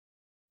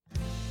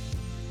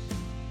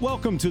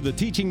Welcome to the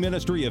teaching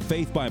ministry of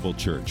Faith Bible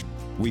Church.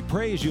 We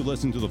pray as you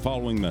listen to the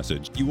following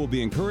message, you will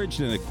be encouraged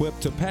and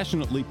equipped to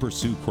passionately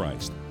pursue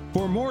Christ.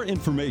 For more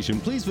information,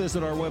 please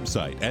visit our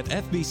website at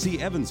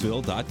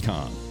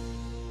fbcevansville.com.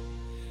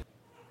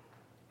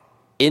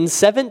 In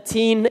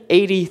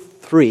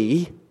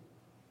 1783,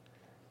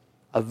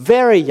 a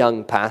very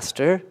young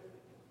pastor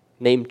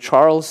named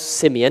Charles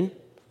Simeon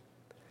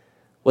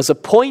was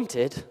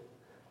appointed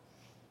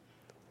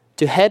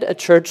to head a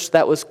church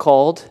that was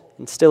called,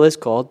 and still is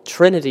called,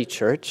 Trinity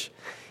Church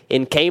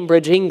in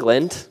Cambridge,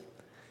 England,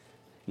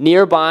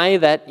 nearby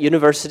that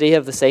university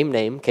of the same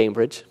name,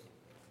 Cambridge.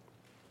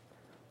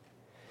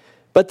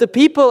 But the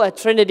people at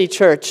Trinity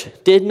Church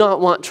did not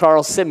want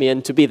Charles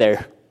Simeon to be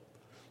there.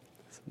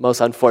 It's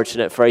most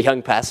unfortunate for a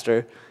young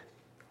pastor.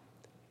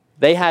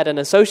 They had an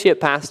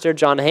associate pastor,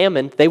 John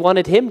Hammond. They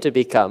wanted him to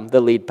become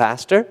the lead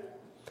pastor.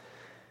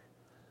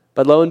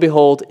 But lo and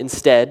behold,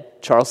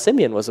 instead, Charles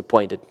Simeon was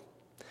appointed.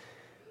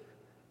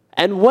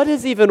 And what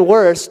is even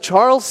worse,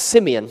 Charles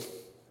Simeon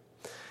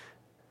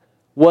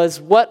was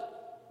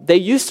what they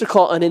used to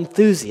call an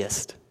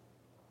enthusiast,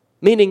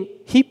 meaning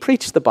he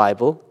preached the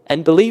Bible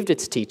and believed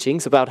its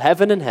teachings about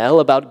heaven and hell,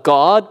 about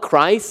God,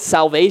 Christ,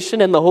 salvation,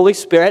 and the Holy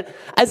Spirit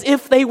as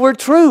if they were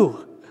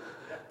true,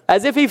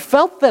 as if he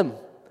felt them.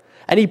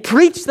 And he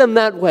preached them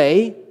that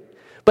way,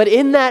 but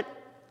in that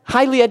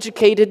highly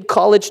educated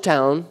college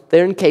town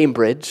there in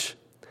Cambridge,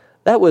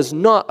 that was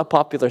not a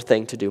popular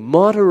thing to do.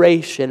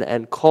 Moderation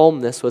and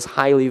calmness was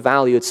highly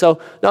valued. So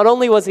not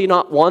only was he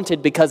not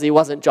wanted because he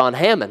wasn't John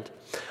Hammond,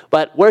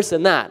 but worse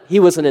than that,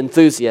 he was an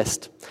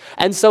enthusiast.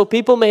 And so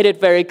people made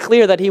it very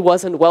clear that he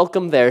wasn't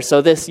welcome there.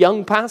 So this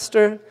young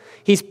pastor,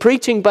 he's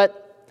preaching,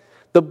 but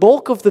the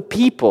bulk of the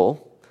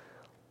people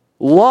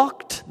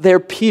locked their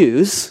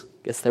pews.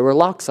 I guess there were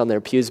locks on their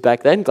pews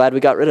back then. Glad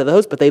we got rid of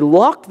those. But they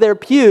locked their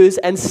pews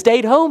and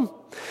stayed home,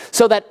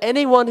 so that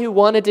anyone who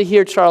wanted to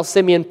hear Charles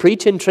Simeon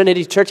preach in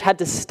Trinity Church had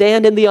to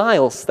stand in the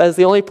aisles. That was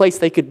the only place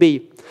they could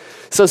be.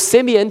 So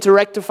Simeon, to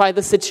rectify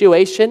the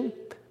situation,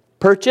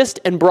 purchased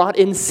and brought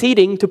in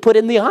seating to put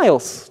in the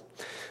aisles.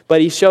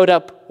 But he showed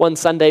up one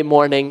Sunday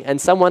morning, and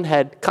someone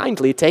had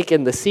kindly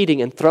taken the seating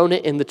and thrown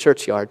it in the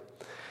churchyard.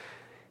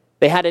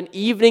 They had an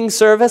evening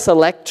service, a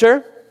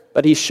lecture,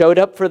 but he showed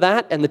up for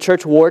that, and the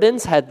church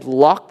wardens had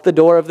locked the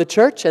door of the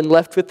church and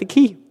left with the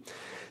key.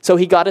 So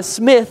he got a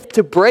smith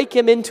to break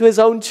him into his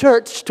own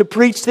church to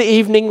preach the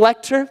evening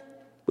lecture,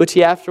 which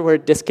he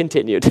afterward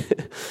discontinued.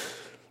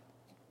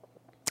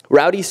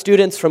 Rowdy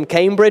students from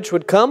Cambridge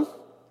would come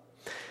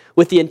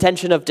with the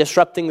intention of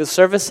disrupting the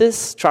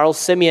services. Charles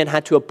Simeon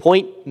had to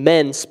appoint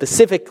men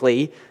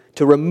specifically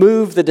to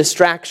remove the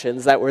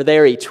distractions that were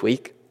there each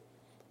week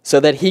so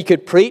that he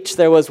could preach.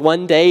 There was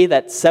one day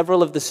that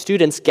several of the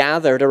students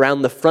gathered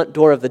around the front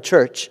door of the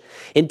church,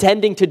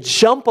 intending to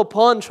jump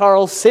upon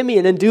Charles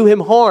Simeon and do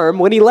him harm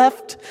when he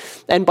left.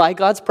 And by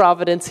God's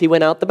providence, he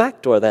went out the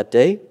back door that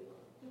day.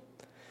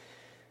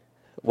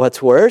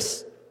 What's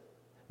worse,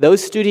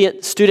 those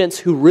students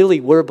who really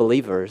were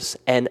believers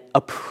and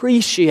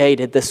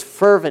appreciated this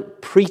fervent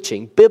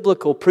preaching,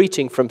 biblical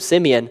preaching from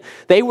Simeon,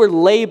 they were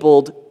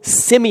labeled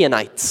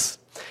Simeonites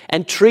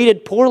and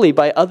treated poorly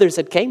by others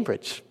at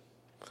Cambridge.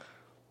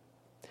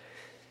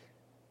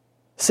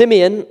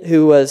 Simeon,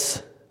 who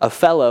was a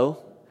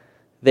fellow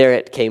there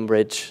at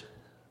Cambridge,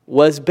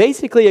 was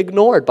basically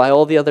ignored by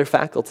all the other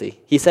faculty.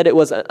 He said it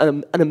was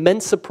an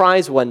immense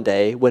surprise one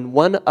day when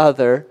one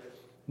other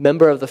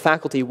member of the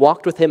faculty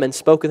walked with him and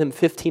spoke with him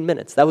 15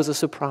 minutes. That was a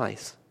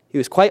surprise. He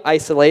was quite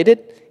isolated.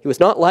 He was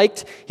not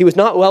liked. He was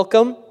not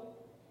welcome.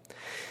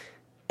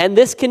 And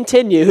this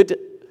continued,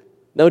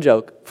 no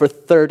joke, for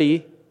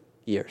 30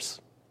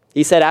 years.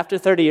 He said after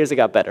 30 years it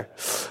got better.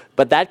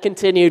 But that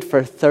continued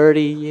for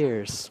 30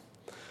 years.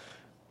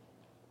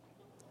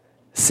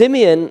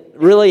 Simeon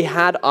really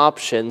had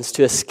options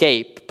to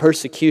escape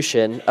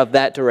persecution of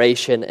that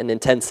duration and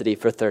intensity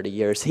for 30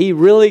 years. He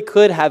really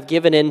could have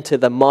given in to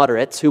the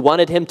moderates who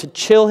wanted him to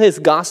chill his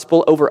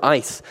gospel over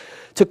ice,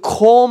 to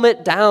calm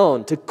it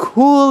down, to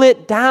cool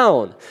it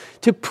down,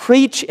 to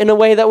preach in a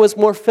way that was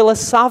more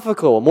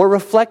philosophical, more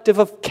reflective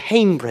of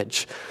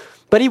Cambridge.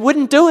 But he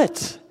wouldn't do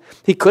it.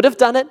 He could have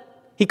done it.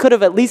 He could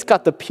have at least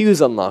got the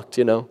pews unlocked,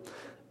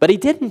 But he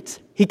didn't.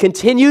 He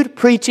continued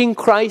preaching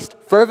Christ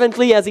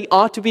fervently as he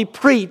ought to be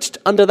preached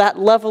under that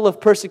level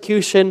of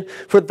persecution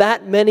for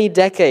that many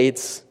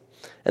decades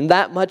and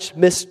that much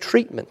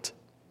mistreatment.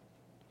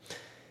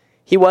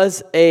 He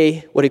was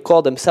what he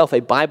called himself, a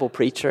Bible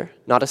preacher,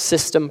 not a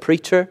system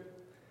preacher.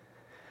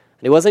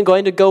 And he wasn't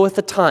going to go with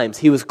the times.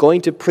 He was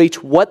going to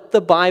preach what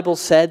the Bible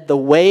said, the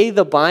way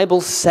the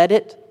Bible said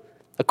it,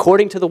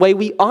 according to the way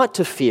we ought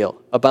to feel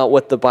about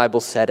what the Bible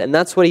said. And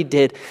that's what he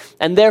did.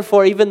 And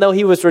therefore, even though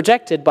he was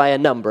rejected by a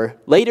number,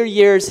 later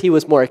years he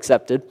was more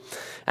accepted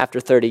after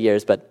 30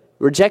 years, but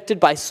rejected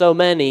by so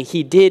many,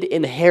 he did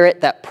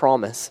inherit that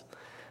promise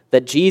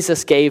that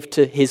Jesus gave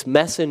to his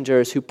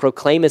messengers who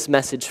proclaim his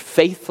message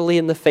faithfully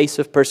in the face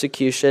of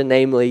persecution,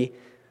 namely,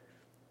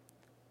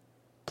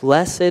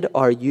 blessed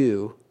are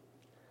you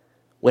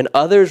when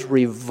others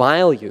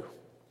revile you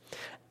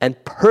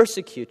and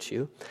persecute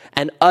you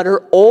and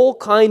utter all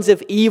kinds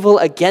of evil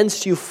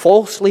against you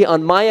falsely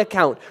on my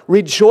account,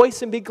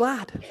 rejoice and be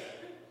glad.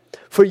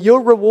 For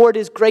your reward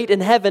is great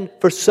in heaven,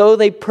 for so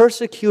they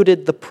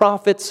persecuted the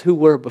prophets who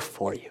were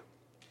before you.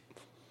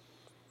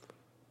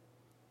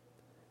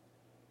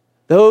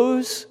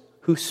 Those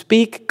who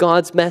speak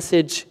God's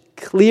message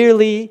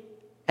clearly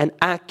and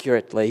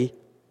accurately,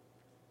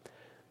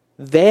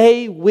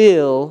 they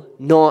will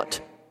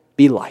not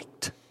be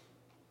liked.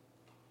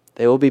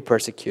 They will be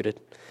persecuted.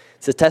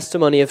 It's a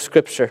testimony of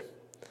Scripture.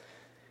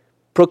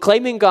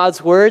 Proclaiming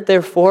God's word,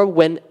 therefore,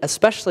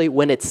 especially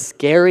when it's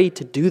scary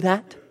to do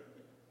that,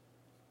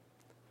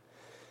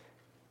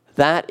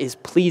 that is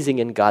pleasing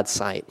in God's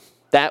sight.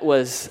 That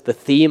was the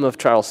theme of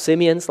Charles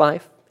Simeon's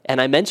life. And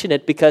I mention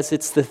it because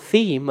it's the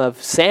theme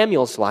of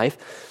Samuel's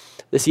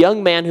life. This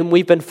young man whom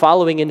we've been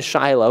following in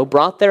Shiloh,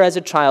 brought there as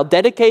a child,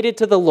 dedicated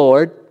to the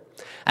Lord,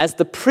 as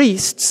the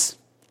priests,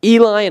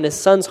 Eli and his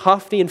sons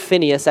Hophni and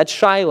Phinehas at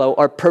Shiloh,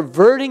 are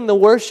perverting the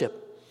worship.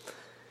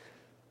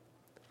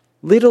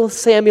 Little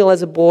Samuel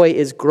as a boy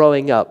is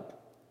growing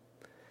up.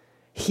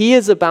 He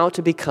is about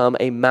to become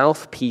a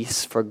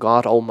mouthpiece for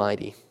God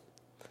Almighty.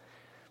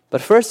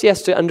 But first he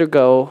has to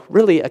undergo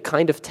really a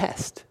kind of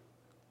test.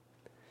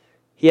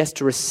 He has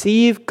to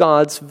receive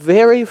God's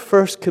very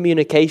first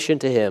communication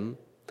to him,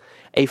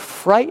 a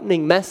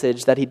frightening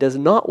message that he does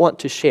not want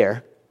to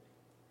share,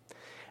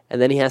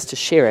 and then he has to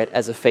share it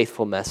as a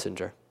faithful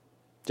messenger.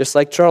 Just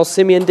like Charles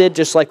Simeon did,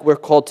 just like we're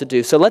called to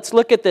do. So let's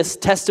look at this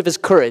test of his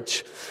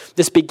courage,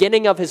 this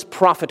beginning of his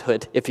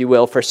prophethood, if you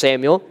will, for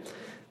Samuel.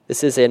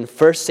 This is in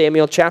 1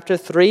 Samuel chapter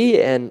 3,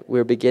 and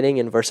we're beginning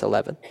in verse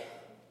 11.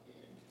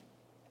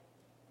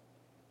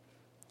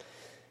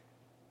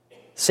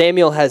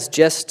 Samuel has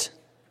just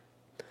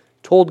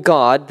told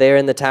God there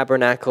in the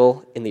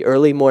tabernacle in the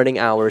early morning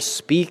hours,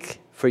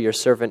 "Speak, for your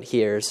servant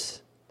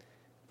hears."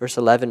 Verse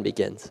 11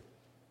 begins.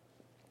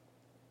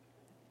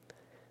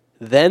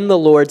 Then the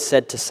Lord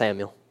said to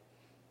Samuel,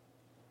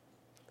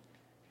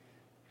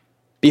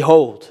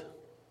 "Behold,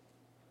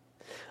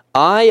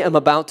 I am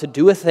about to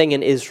do a thing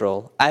in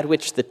Israel at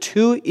which the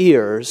two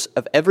ears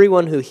of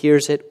everyone who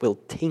hears it will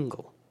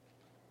tingle.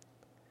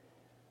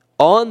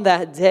 On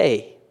that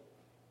day,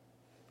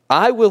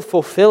 I will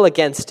fulfill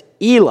against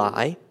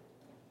Eli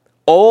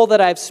all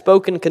that I have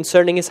spoken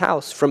concerning his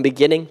house from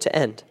beginning to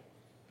end.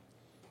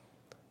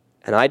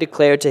 And I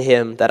declare to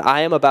him that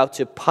I am about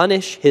to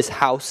punish his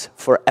house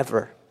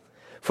forever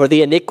for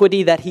the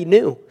iniquity that he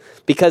knew,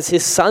 because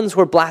his sons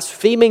were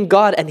blaspheming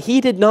God and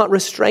he did not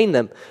restrain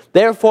them.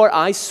 Therefore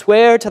I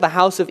swear to the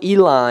house of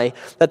Eli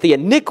that the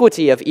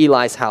iniquity of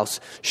Eli's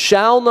house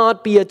shall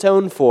not be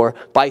atoned for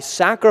by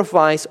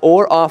sacrifice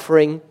or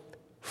offering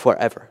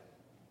forever."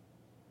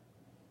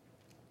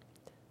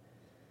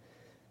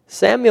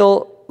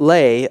 Samuel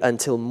lay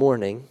until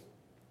morning.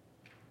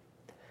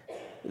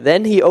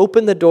 Then he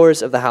opened the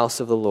doors of the house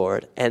of the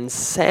Lord, and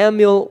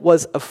Samuel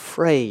was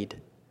afraid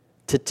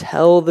to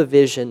tell the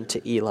vision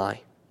to Eli.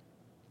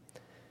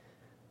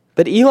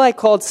 But Eli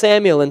called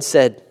Samuel and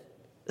said,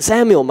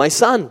 "Samuel, my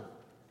son."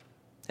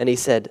 And he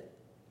said,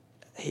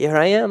 "Here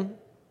I am."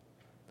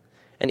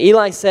 And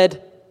Eli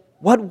said,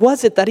 "What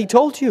was it that he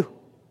told you?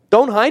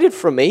 Don't hide it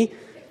from me.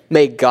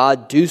 May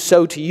God do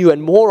so to you,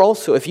 and more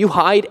also, if you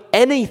hide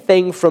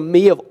anything from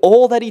me of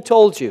all that he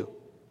told you."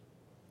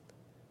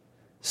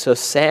 So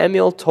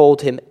Samuel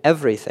told him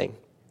everything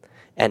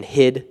and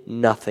hid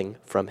nothing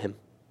from him.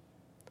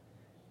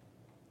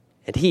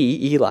 And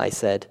he, Eli,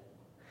 said,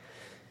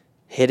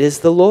 "It is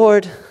the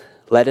Lord.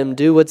 Let him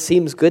do what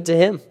seems good to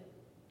him."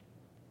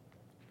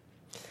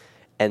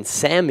 And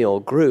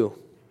Samuel grew,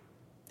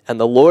 and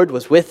the Lord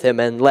was with him,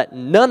 and let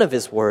none of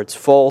his words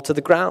fall to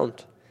the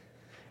ground.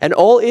 And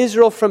all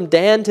Israel from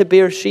Dan to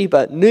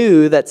Beersheba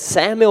knew that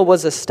Samuel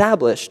was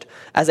established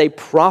as a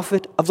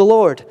prophet of the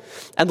Lord.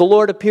 And the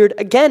Lord appeared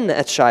again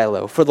at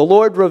Shiloh, for the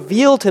Lord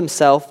revealed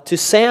himself to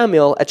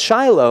Samuel at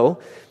Shiloh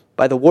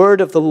by the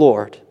word of the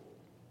Lord.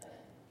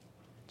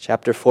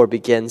 Chapter 4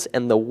 begins,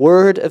 "And the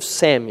word of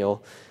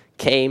Samuel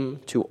came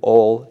to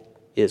all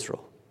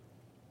Israel."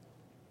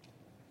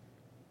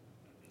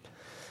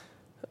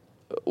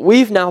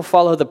 We've now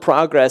followed the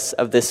progress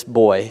of this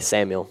boy,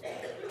 Samuel,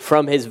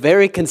 from his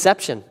very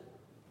conception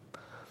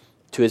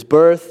to his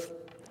birth,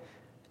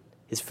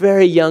 his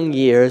very young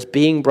years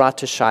being brought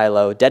to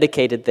Shiloh,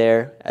 dedicated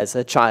there as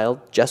a child,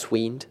 just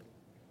weaned.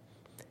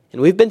 And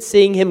we've been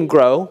seeing him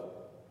grow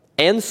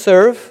and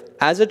serve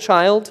as a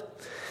child,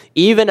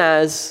 even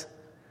as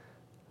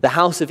the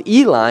house of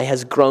Eli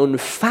has grown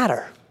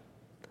fatter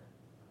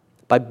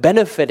by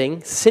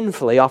benefiting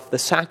sinfully off the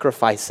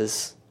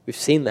sacrifices. We've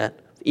seen that.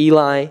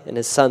 Eli and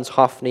his sons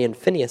Hophni and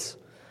Phinehas.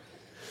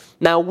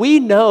 Now we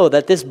know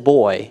that this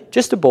boy,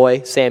 just a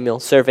boy, Samuel,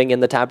 serving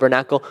in the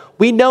tabernacle,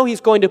 we know he's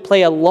going to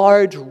play a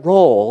large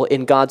role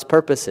in God's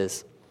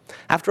purposes.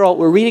 After all,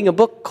 we're reading a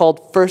book called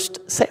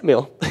 1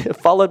 Samuel,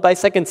 followed by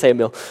 2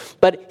 Samuel.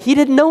 But he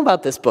didn't know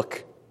about this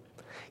book.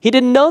 He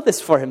didn't know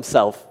this for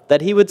himself,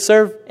 that he would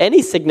serve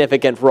any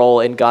significant role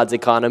in God's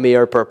economy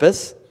or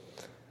purpose.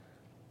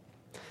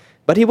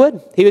 But he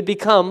would. He would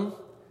become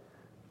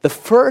the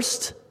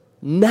first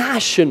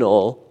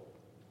national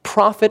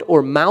prophet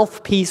or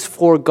mouthpiece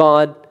for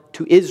God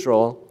to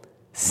Israel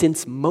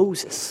since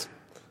Moses.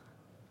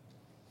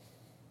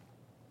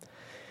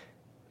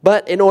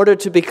 But in order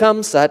to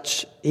become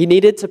such, he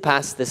needed to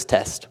pass this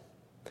test.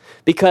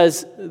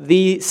 Because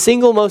the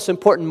single most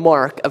important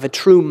mark of a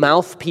true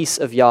mouthpiece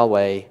of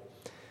Yahweh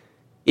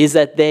is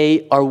that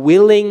they are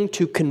willing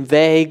to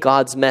convey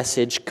God's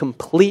message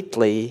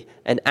completely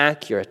and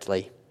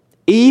accurately,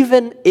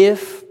 even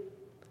if,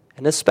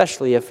 and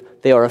especially if,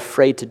 they are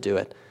afraid to do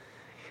it.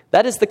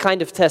 That is the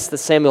kind of test that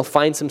Samuel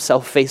finds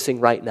himself facing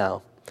right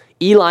now.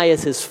 Eli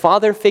is his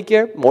father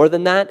figure. More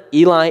than that,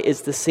 Eli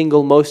is the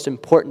single most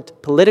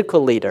important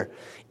political leader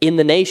in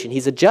the nation.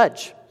 He's a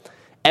judge.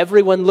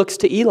 Everyone looks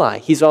to Eli.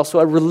 He's also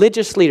a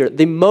religious leader,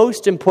 the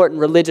most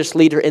important religious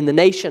leader in the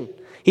nation.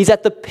 He's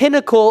at the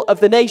pinnacle of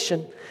the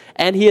nation,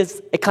 and he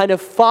is a kind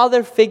of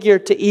father figure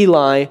to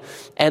Eli.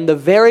 And the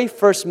very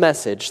first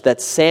message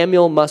that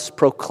Samuel must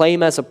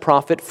proclaim as a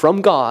prophet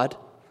from God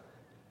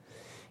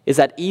is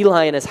that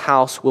Eli and his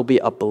house will be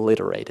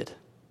obliterated.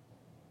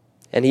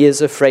 And he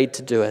is afraid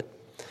to do it.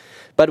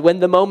 But when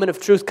the moment of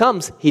truth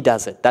comes, he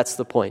does it. That's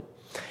the point.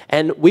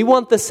 And we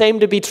want the same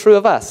to be true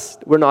of us.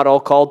 We're not all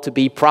called to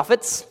be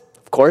prophets,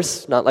 of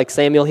course, not like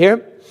Samuel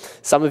here.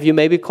 Some of you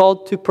may be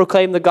called to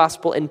proclaim the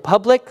gospel in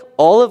public.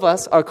 All of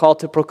us are called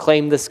to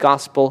proclaim this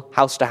gospel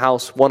house to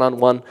house,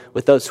 one-on-one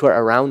with those who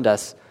are around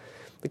us.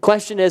 The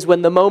question is,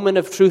 when the moment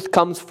of truth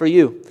comes for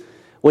you,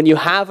 when you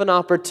have an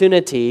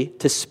opportunity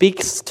to speak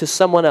to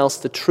someone else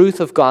the truth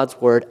of God's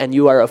word and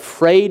you are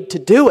afraid to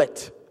do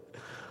it,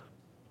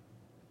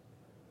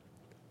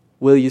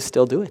 will you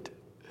still do it?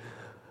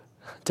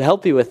 To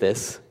help you with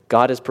this,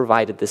 God has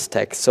provided this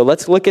text. So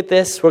let's look at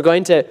this. We're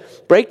going to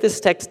break this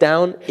text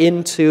down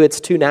into its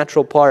two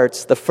natural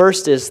parts. The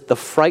first is the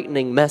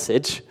frightening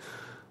message.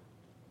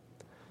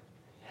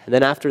 And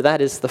then after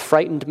that is the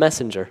frightened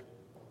messenger,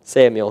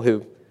 Samuel,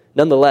 who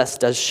nonetheless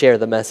does share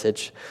the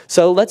message.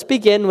 So let's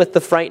begin with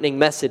the frightening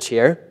message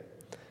here.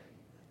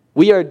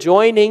 We are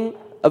joining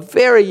a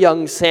very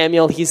young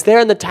Samuel. He's there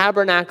in the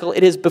tabernacle.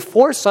 It is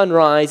before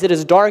sunrise. It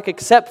is dark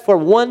except for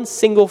one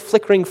single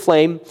flickering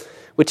flame,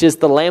 which is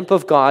the lamp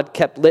of God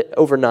kept lit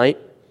overnight.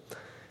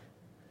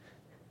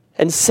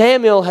 And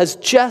Samuel has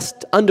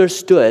just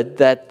understood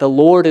that the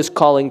Lord is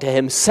calling to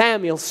him,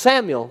 Samuel,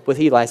 Samuel. With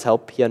Eli's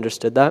help, he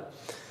understood that.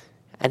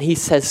 And he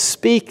says,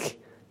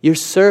 speak, your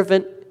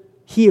servant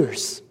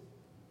hears.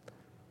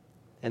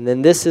 And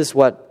then this is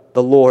what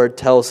the Lord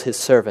tells his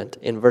servant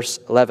in verse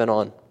 11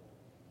 on.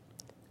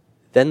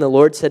 Then the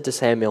Lord said to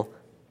Samuel,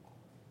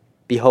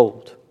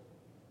 behold,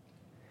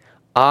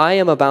 I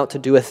am about to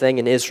do a thing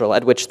in Israel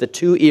at which the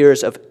two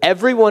ears of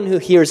everyone who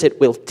hears it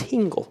will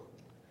tingle.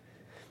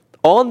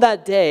 On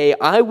that day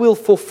I will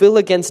fulfill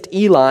against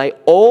Eli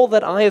all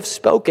that I have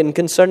spoken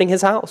concerning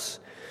his house,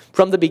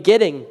 from the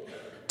beginning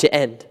to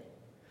end.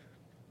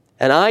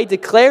 And I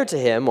declare to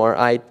him, or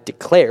I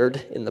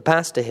declared in the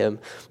past to him,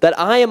 that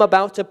I am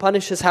about to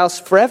punish his house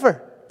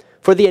forever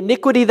for the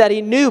iniquity that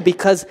he knew,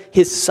 because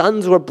his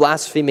sons were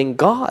blaspheming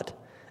God,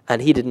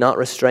 and he did not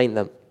restrain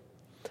them.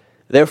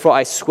 Therefore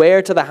I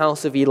swear to the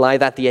house of Eli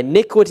that the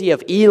iniquity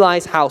of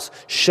Eli's house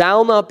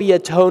shall not be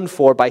atoned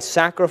for by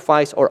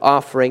sacrifice or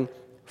offering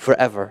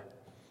forever.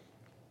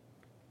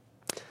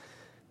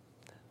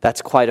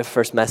 That's quite a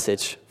first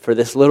message for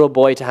this little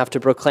boy to have to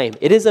proclaim.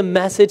 It is a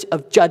message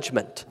of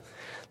judgment.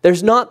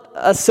 There's not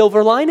a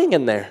silver lining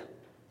in there.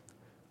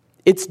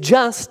 It's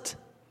just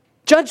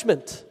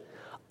judgment.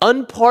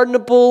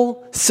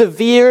 Unpardonable,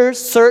 severe,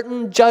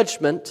 certain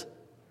judgment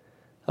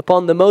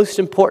upon the most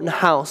important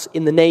house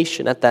in the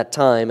nation at that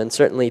time, and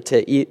certainly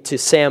to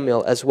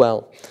Samuel as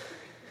well.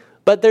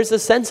 But there's a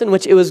sense in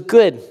which it was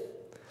good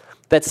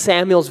that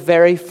Samuel's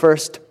very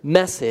first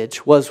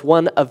message was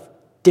one of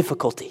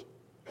difficulty,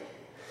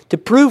 to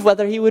prove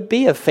whether he would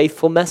be a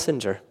faithful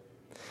messenger.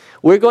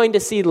 We're going to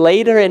see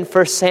later in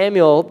 1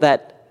 Samuel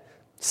that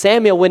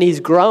Samuel, when he's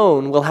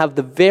grown, will have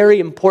the very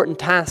important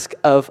task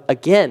of,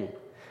 again,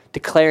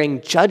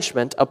 declaring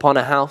judgment upon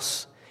a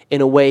house in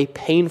a way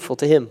painful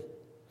to him.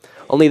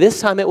 Only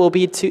this time it will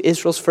be to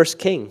Israel's first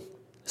king,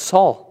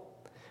 Saul.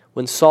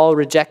 When Saul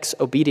rejects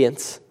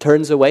obedience,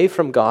 turns away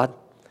from God,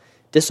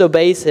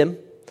 disobeys him,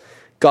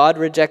 God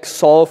rejects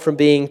Saul from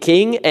being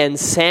king, and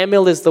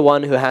Samuel is the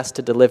one who has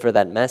to deliver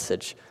that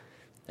message.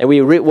 And we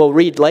will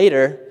read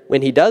later,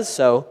 when he does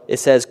so, it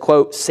says,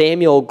 quote,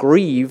 Samuel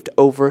grieved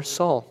over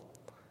Saul.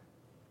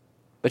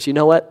 But you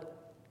know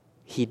what?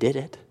 He did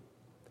it.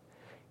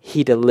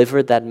 He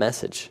delivered that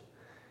message.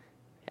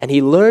 And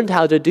he learned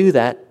how to do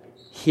that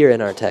here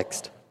in our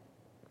text.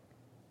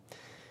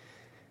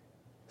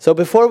 So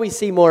before we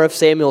see more of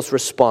Samuel's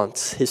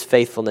response, his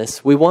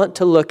faithfulness, we want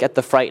to look at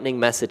the frightening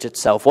message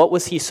itself. What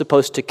was he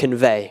supposed to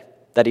convey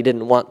that he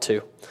didn't want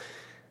to?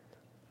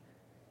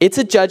 It's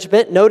a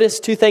judgment. Notice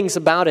two things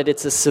about it.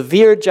 It's a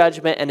severe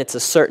judgment and it's a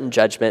certain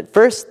judgment.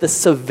 First, the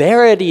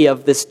severity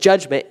of this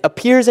judgment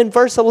appears in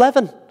verse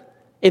 11.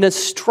 in a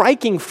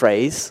striking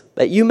phrase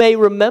that you may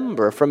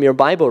remember from your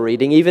Bible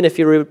reading, even if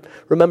you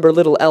remember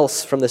little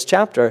else from this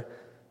chapter.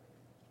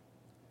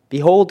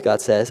 Behold,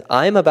 God says,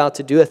 I am about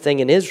to do a thing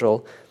in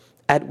Israel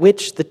at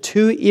which the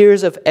 2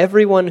 ears of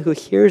everyone who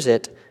hears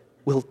it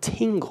will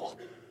tingle.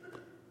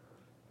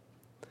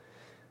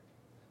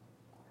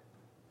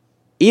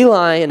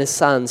 Eli and his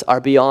sons are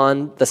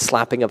beyond the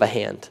slapping of a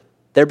hand.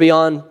 They're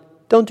beyond,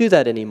 don't do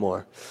that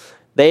anymore.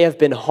 They have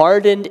been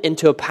hardened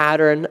into a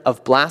pattern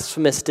of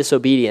blasphemous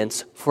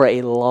disobedience for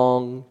a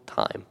long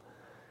time.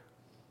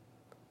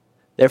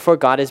 Therefore,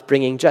 God is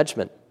bringing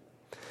judgment.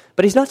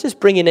 But he's not just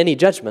bringing any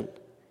judgment.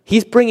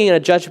 He's bringing a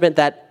judgment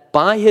that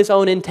by his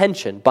own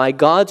intention, by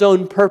God's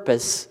own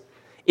purpose,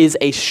 is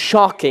a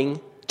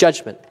shocking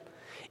judgment.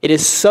 It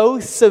is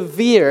so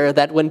severe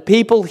that when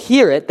people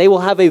hear it, they will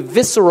have a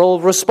visceral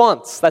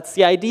response. That's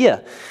the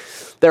idea.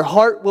 Their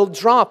heart will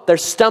drop, their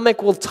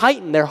stomach will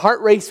tighten, their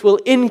heart rate will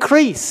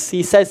increase.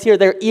 He says here,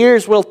 their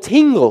ears will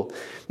tingle,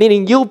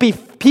 meaning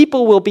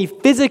people will be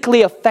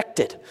physically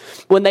affected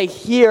when they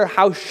hear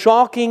how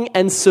shocking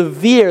and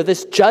severe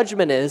this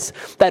judgment is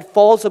that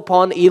falls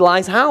upon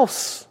Eli's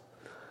house.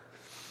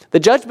 The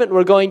judgment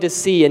we're going to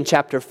see in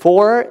chapter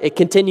 4, it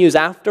continues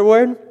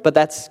afterward, but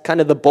that's kind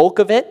of the bulk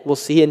of it. We'll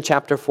see in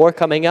chapter 4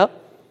 coming up.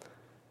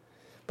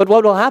 But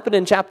what will happen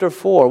in chapter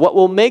 4, what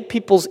will make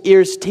people's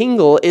ears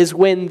tingle is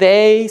when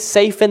they,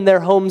 safe in their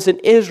homes in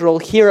Israel,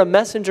 hear a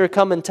messenger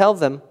come and tell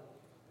them,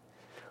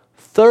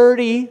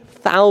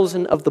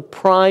 30,000 of the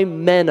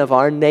prime men of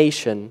our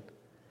nation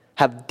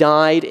have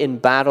died in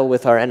battle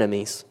with our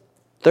enemies.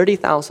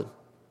 30,000.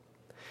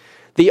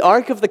 The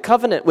Ark of the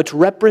Covenant, which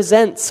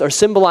represents or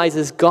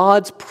symbolizes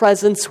God's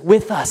presence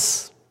with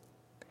us,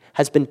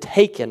 has been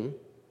taken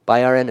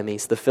by our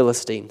enemies, the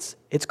Philistines.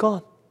 It's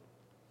gone.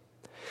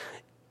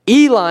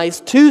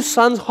 Eli's 2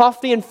 sons,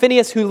 Hophni and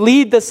Phinehas, who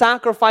lead the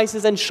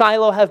sacrifices in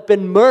Shiloh, have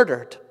been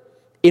murdered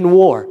in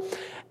war.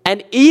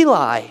 And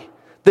Eli,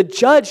 the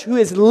judge who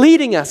is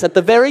leading us at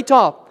the very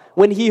top,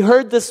 when he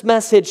heard this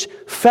message,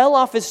 fell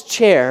off his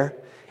chair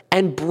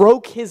and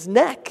broke his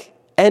neck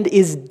and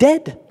is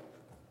dead.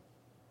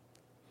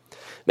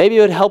 Maybe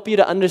it would help you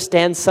to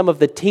understand some of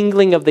the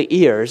tingling of the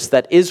ears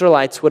that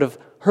Israelites would have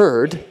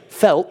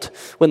felt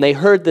when they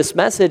heard this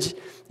message.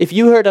 If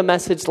you heard a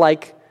message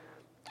like,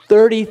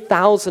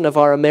 30,000 of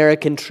our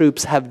American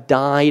troops have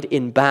died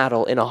in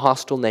battle in a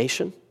hostile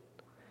nation.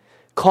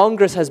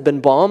 Congress has been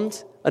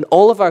bombed, and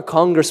all of our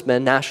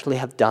congressmen nationally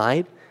have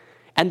died,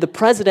 and the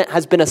president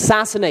has been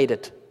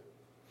assassinated.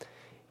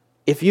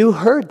 If you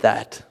heard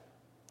that,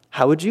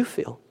 how would you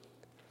feel?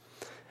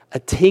 A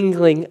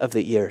tingling of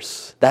the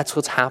ears. That's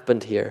what's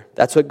happened here.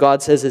 That's what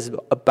God says is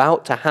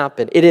about to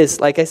happen. It is,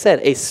 like I said,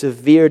 a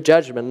severe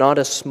judgment, not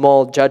a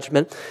small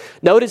judgment.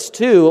 Notice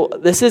too,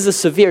 this is a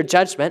severe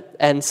judgment,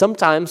 and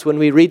sometimes when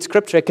we read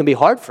Scripture, it can be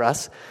hard for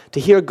us to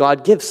hear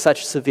God give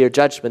such severe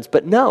judgments.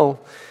 But know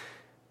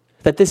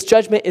that this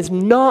judgment is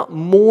not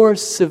more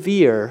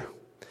severe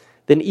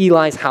than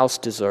Eli's house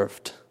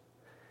deserved.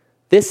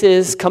 This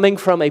is, coming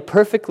from a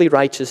perfectly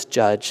righteous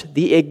judge,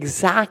 the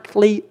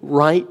exactly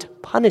right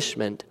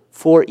punishment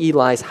for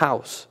Eli's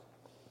house.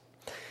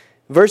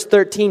 Verse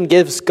 13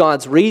 gives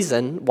God's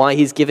reason why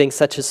he's giving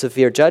such a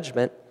severe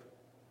judgment.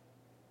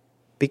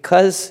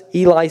 Because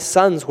Eli's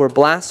sons were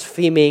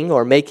blaspheming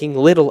or making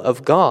little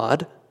of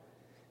God,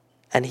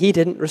 and he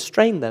didn't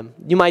restrain them.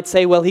 You might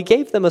say, well, he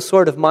gave them a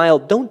sort of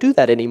mild, don't do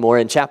that anymore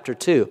in chapter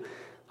 2.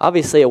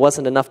 Obviously, it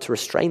wasn't enough to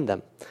restrain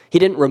them. He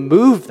didn't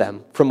remove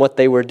them from what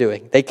they were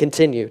doing. They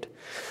continued.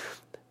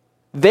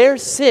 Their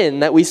sin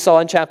that we saw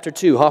in chapter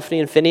 2, Hophni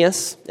and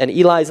Phinehas, and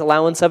Eli's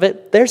allowance of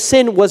it, their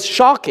sin was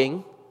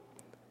shocking,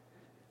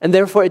 and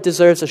therefore it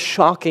deserves a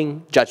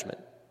shocking judgment.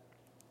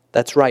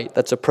 That's right,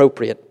 that's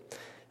appropriate,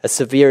 a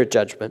severe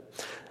judgment.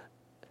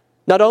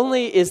 Not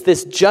only is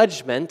this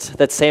judgment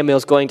that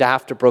Samuel's going to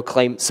have to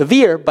proclaim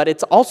severe, but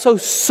it's also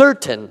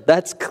certain.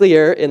 That's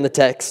clear in the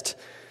text.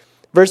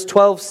 Verse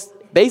 12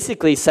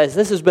 basically says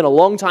this has been a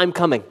long time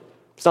coming.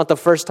 It's not the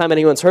first time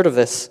anyone's heard of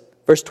this.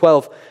 Verse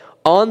 12,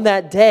 on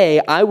that day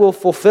I will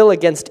fulfill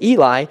against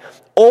Eli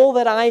all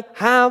that I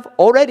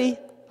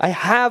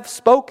have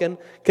spoken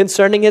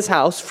concerning his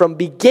house from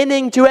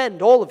beginning to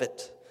end, all of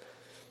it.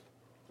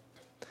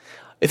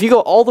 If you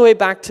go all the way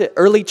back to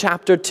early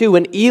chapter 2,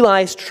 when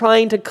Eli's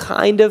trying to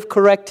kind of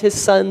correct his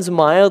sons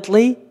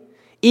mildly,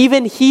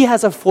 even he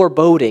has a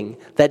foreboding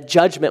that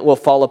judgment will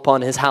fall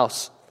upon his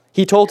house.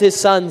 He told his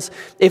sons,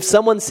 if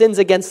someone sins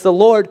against the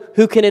Lord,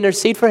 who can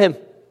intercede for him?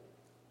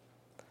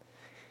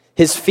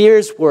 His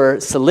fears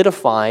were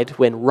solidified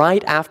when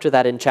right after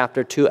that in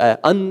chapter 2, an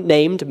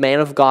unnamed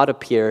man of God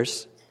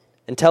appears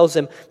and tells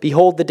him,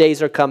 behold, the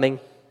days are coming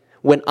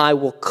when I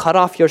will cut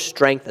off your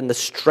strength and the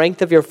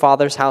strength of your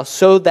father's house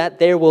so that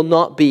there will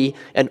not be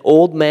an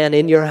old man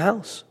in your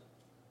house.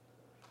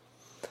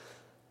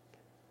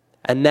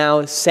 And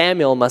now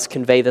Samuel must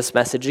convey this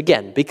message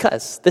again,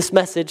 because this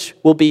message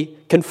will be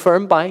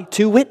confirmed by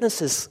 2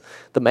 witnesses,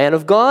 the man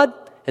of God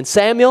and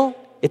Samuel.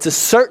 It's a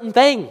certain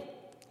thing.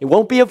 It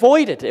won't be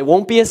avoided. It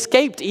won't be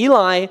escaped.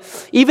 Eli,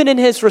 even in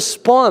his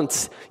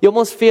response, you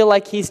almost feel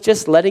like he's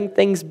just letting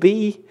things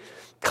be,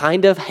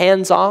 kind of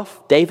hands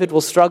off. David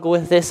will struggle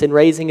with this in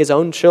raising his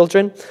own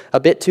children, a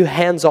bit too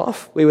hands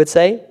off, we would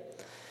say.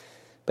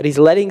 But he's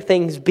letting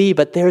things be,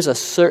 but there's a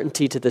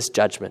certainty to this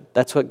judgment.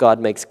 That's what God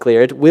makes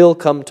clear. It will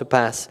come to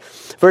pass.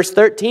 Verse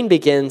 13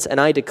 begins, and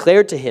I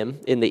declared to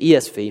him, in the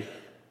ESV.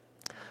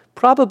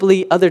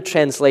 Probably other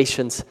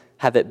translations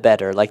have it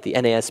better, like the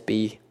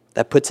NASB,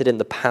 that puts it in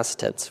the past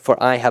tense.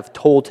 For I have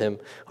told him,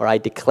 or I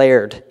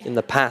declared in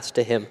the past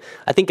to him.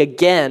 I think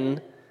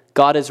again,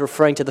 God is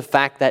referring to the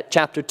fact that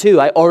chapter 2,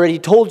 I already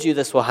told you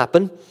this will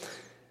happen.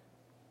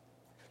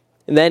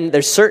 And then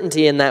there's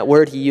certainty in that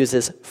word he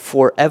uses,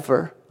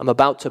 forever. I'm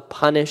about to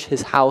punish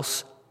his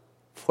house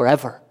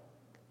forever.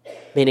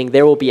 Meaning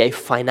there will be a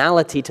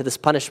finality to this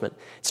punishment.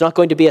 It's not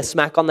going to be a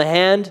smack on the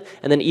hand,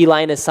 and then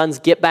Eli and his sons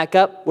get back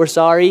up, we're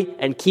sorry,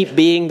 and keep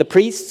being the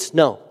priests.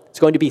 No, it's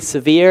going to be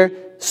severe,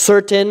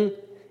 certain.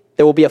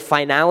 There will be a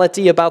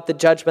finality about the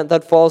judgment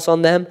that falls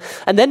on them.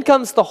 And then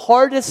comes the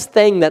hardest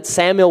thing that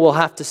Samuel will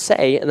have to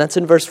say, and that's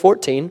in verse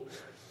 14.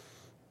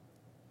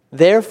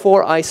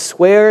 Therefore I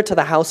swear to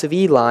the house of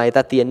Eli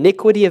that the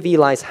iniquity of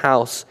Eli's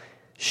house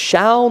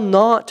shall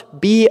not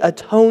be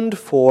atoned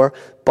for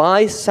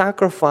by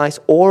sacrifice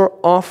or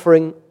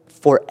offering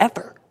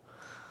forever.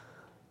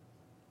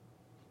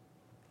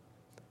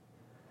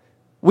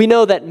 We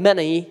know that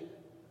many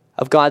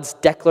of God's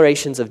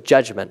declarations of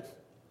judgment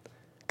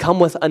come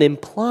with an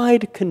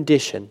implied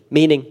condition,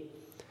 meaning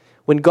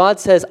when God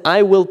says,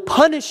 I will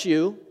punish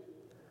you,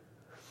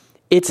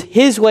 it's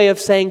his way of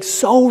saying,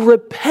 so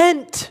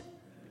repent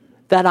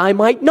that I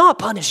might not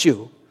punish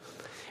you.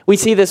 We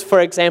see this,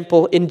 for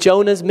example, in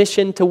Jonah's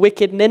mission to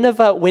wicked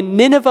Nineveh. When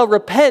Nineveh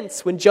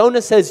repents, when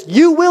Jonah says,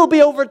 you will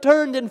be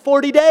overturned in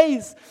 40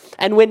 days.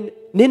 And when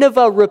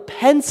Nineveh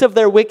repents of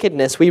their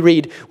wickedness, we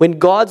read, when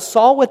God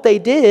saw what they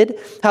did,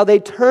 how they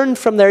turned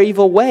from their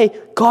evil way,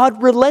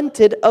 God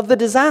relented of the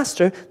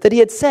disaster that he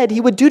had said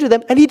he would do to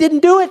them, and he didn't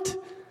do it.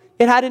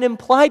 It had an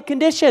implied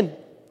condition.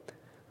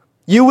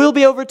 You will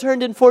be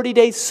overturned in 40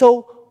 days,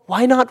 so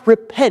why not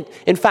repent?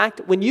 In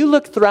fact, when you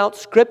look throughout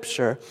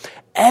Scripture,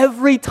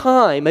 every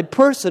time a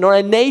person or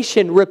a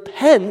nation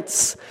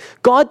repents,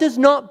 God does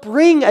not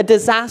bring a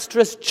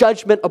disastrous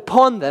judgment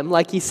upon them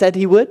like he said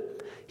he would.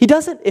 He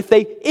doesn't if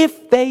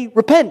they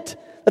repent.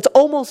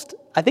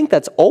 I think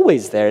that's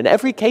always there. In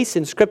every case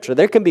in Scripture,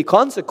 there can be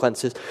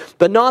consequences,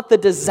 but not the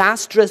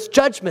disastrous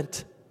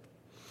judgment.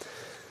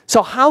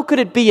 So how could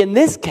it be in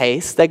this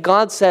case that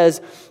God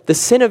says the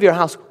sin of your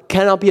house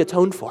cannot be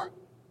atoned for?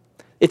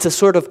 It's a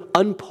sort of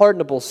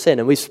unpardonable sin,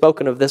 and we've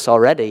spoken of this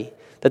already,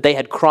 that they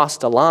had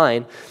crossed a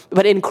line.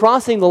 But in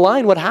crossing the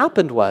line, what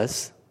happened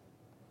was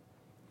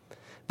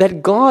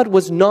that God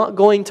was not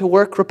going to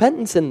work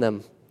repentance in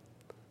them.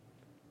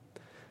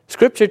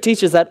 Scripture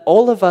teaches that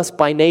all of us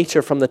by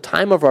nature, from the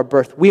time of our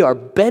birth, we are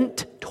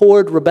bent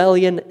toward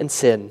rebellion and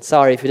sin.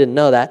 Sorry if you didn't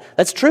know that.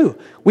 That's true.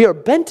 We are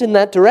bent in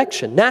that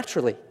direction,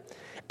 naturally.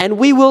 And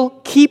we will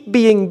keep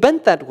being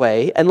bent that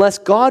way unless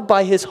God,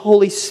 by his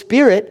Holy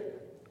Spirit,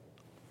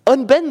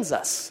 unbends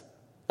us.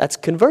 That's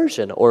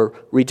conversion or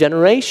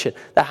regeneration.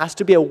 That has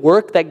to be a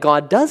work that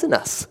God does in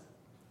us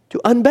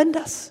to unbend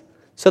us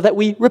so that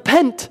we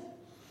repent.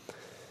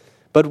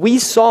 But we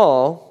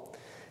saw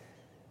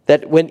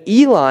that when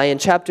Eli in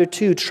chapter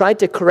 2 tried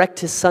to correct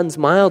his sons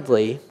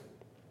mildly,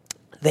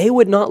 they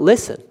would not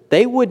listen.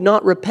 They would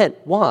not repent.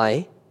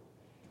 Why?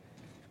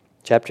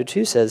 Chapter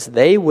 2 says,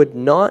 they would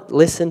not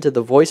listen to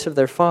the voice of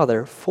their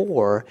father,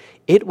 for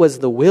it was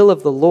the will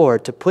of the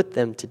Lord to put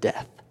them to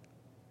death.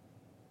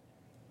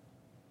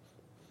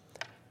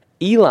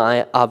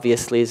 Eli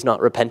obviously is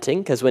not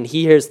repenting, because when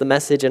he hears the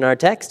message in our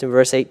text in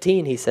verse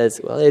 18, he says,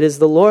 well, it is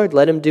the Lord.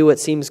 Let him do what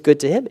seems good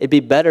to him. It'd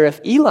be better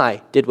if Eli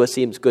did what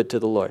seems good to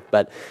the Lord,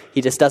 but he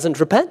just doesn't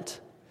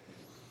repent.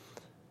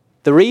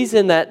 The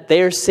reason that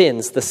their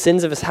sins, the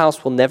sins of his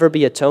house, will never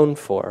be atoned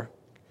for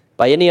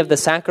by any of the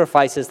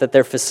sacrifices that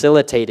they're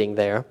facilitating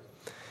there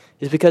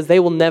is because they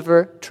will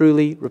never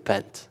truly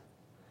repent.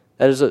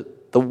 That is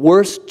the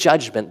worst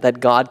judgment that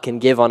God can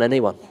give on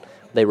anyone.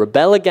 They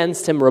rebel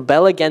against him,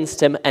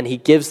 and he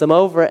gives them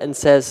over and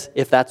says,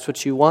 if that's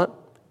what you want,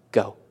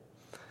 go.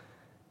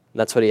 And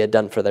that's what he had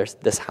done for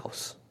this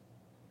house.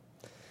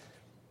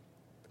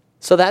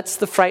 So that's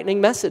the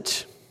frightening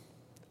message.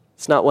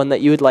 It's not one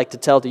that you would like to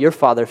tell to your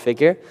father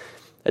figure.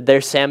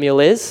 There Samuel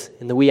is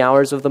in the wee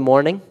hours of the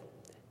morning,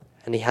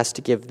 and he has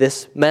to give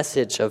this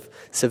message of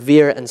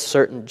severe and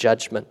certain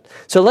judgment.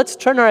 So let's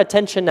turn our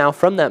attention now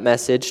from that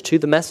message to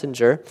the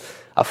messenger,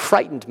 a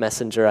frightened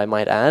messenger, I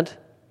might add,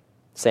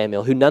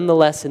 Samuel, who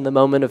nonetheless in the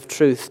moment of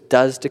truth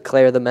does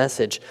declare the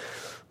message.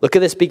 Look at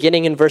this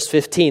beginning in verse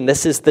 15.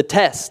 This is the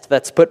test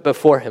that's put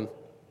before him.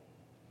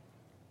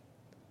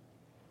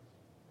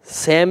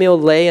 Samuel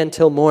lay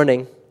until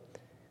morning.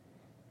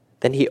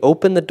 Then he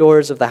opened the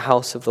doors of the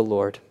house of the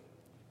Lord.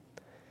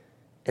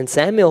 And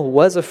Samuel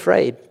was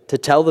afraid to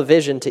tell the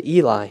vision to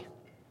Eli.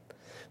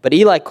 But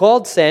Eli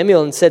called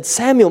Samuel and said,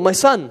 Samuel, my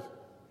son.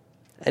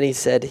 And he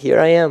said,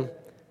 here I am.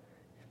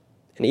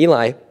 And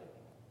Eli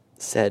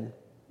said,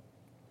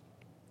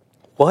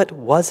 "What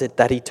was it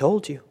that he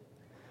told you?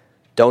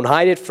 Don't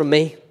hide it from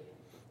me.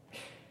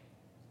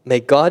 May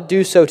God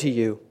do so to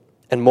you,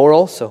 and more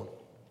also,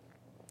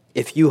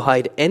 if you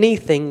hide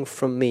anything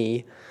from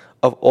me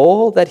of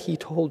all that he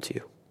told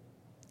you."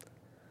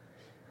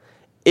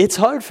 It's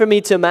hard for me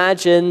to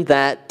imagine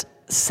that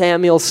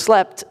Samuel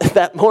slept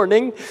that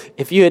morning.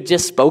 If you had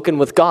just spoken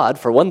with God,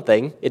 for one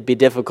thing, it'd be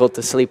difficult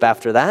to sleep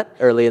after that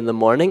early in the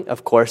morning.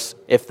 Of course,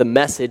 if the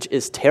message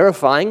is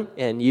terrifying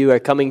and you are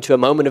coming to a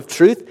moment of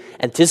truth,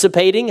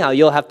 anticipating how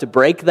you'll have to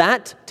break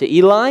that to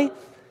Eli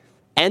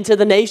and to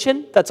the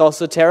nation, that's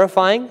also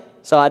terrifying.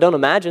 So I don't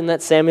imagine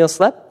that Samuel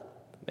slept.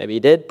 Maybe he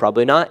did,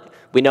 probably not.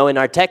 We know in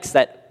our text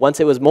that once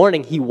it was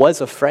morning, he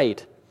was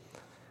afraid.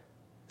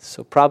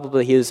 So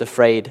probably he was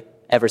afraid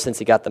ever since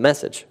he got the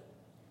message.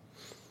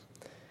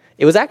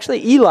 It was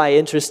actually Eli,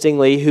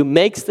 interestingly, who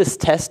makes this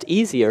test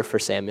easier for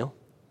Samuel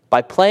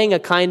by playing a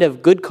kind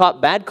of good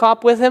cop, bad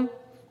cop with him.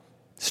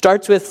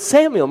 Starts with,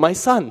 "Samuel, my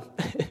son,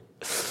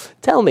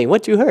 tell me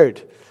what you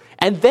heard."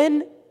 And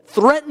then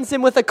threatens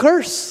him with a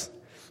curse.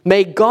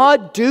 "May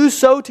God do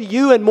so to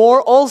you and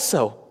more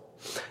also."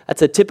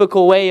 That's a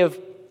typical way of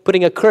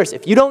putting a curse.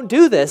 If you don't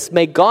do this,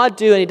 may God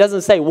do, and he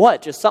doesn't say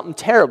what, just something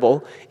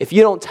terrible. If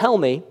you don't tell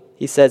me,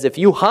 he says, if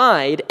you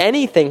hide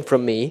anything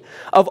from me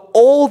of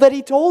all that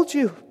he told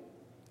you.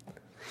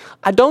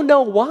 I don't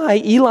know why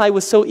Eli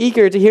was so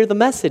eager to hear the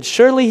message.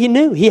 Surely he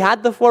knew. He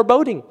had the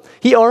foreboding.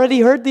 He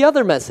already heard the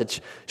other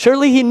message.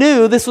 Surely he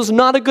knew this was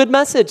not a good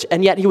message,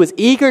 and yet he was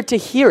eager to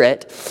hear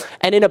it.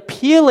 And in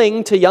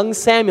appealing to young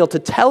Samuel to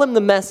tell him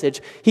the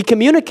message, he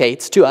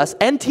communicates to us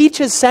and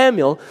teaches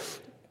Samuel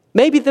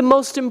maybe the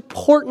most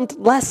important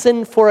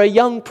lesson for a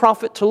young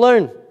prophet to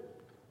learn.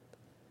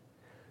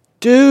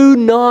 Do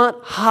not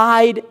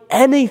hide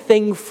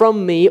anything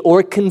from me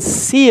or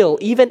conceal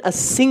even a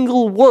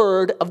single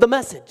word of the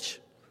message.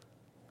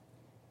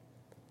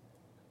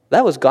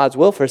 That was God's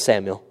will for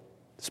Samuel,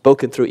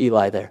 spoken through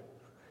Eli there.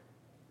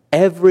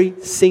 Every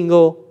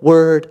single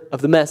word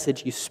of the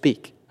message you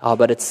speak. Oh,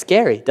 but it's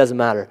scary. Doesn't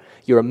matter.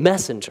 You're a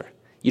messenger.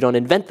 You don't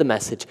invent the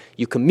message.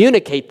 You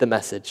communicate the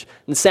message.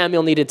 And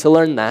Samuel needed to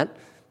learn that.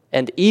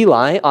 And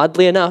Eli,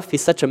 oddly enough,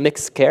 he's such a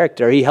mixed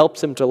character. He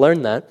helps him to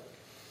learn that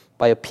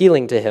by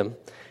appealing to him.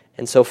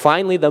 And so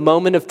finally the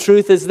moment of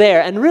truth is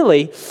there. And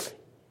really,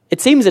 it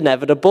seems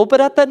inevitable,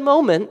 but at that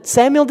moment,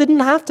 Samuel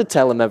didn't have to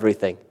tell him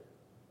everything.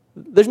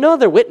 There's no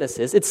other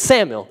witnesses. It's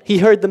Samuel. He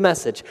heard the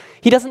message.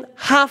 He doesn't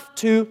have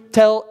to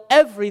tell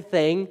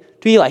everything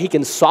to Eli. He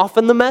can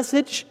soften the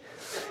message.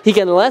 He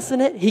can lessen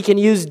it. He can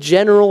use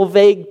general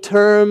vague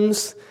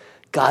terms.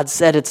 God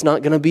said it's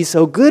not going to be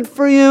so good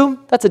for you.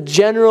 That's a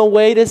general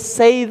way to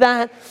say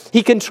that.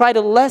 He can try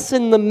to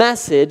lessen the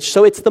message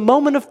so it's the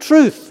moment of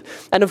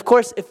truth. And of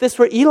course, if this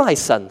were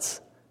Eli's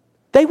sons,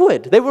 they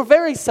would. They were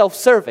very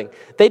self-serving.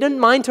 They didn't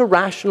mind to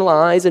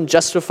rationalize and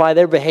justify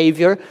their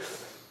behavior,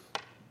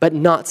 but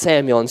not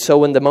Samuel. And so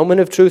when the moment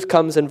of truth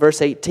comes in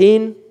verse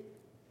 18,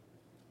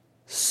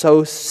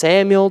 so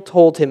Samuel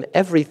told him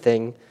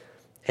everything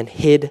and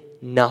hid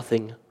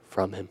nothing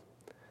from him.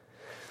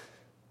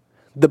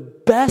 The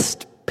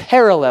best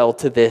parallel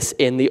to this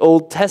in the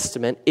Old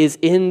Testament is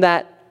in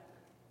that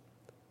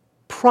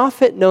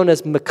prophet known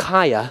as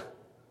Micaiah,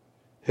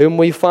 whom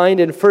we find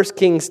in 1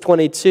 Kings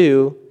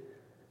 22.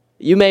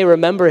 You may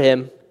remember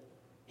him.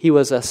 He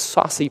was a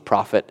saucy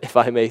prophet, if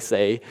I may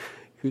say,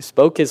 who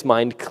spoke his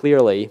mind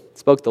clearly,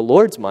 spoke the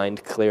Lord's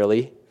mind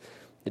clearly.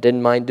 He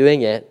didn't mind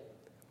doing it.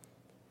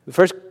 In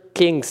 1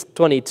 Kings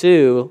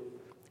 22,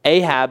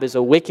 Ahab is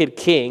a wicked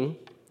king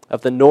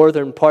of the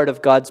northern part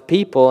of God's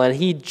people, and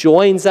he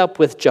joins up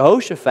with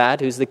Jehoshaphat,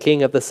 who's the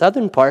king of the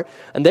southern part,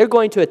 and they're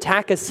going to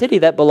attack a city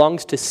that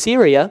belongs to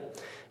Syria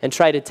and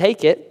try to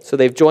take it. So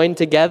they've joined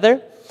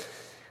together,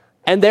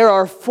 and there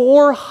are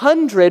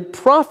 400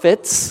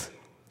 prophets,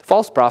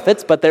 false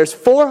prophets, but there's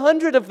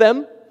 400 of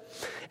them.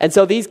 And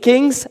so these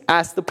kings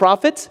ask the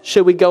prophets,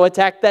 should we go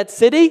attack that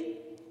city?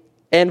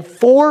 And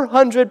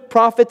 400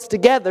 prophets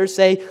together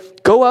say,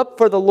 go up,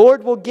 for the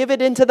Lord will give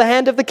it into the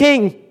hand of the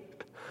king.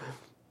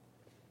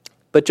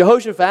 But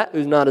Jehoshaphat,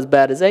 who's not as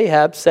bad as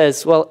Ahab,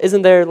 says, well,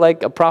 isn't there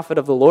like a prophet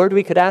of the Lord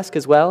we could ask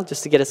as well,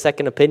 just to get a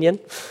second opinion?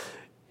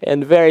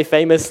 And very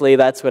famously,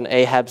 that's when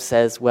Ahab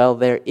says, well,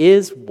 there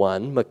is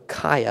one,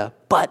 Micaiah,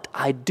 but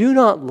I do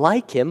not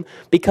like him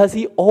because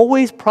he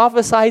always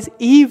prophesies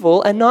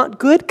evil and not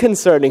good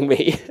concerning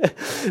me.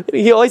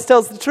 He always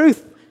tells the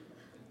truth.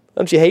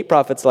 Don't you hate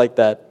prophets like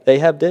that?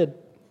 Ahab did.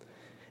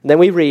 And then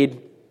we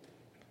read,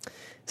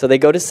 so they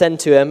go to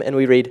send to him, and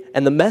we read,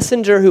 and the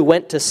messenger who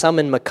went to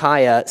summon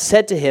Micaiah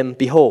said to him,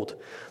 behold,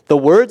 the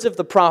words of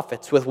the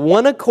prophets with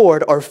one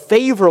accord are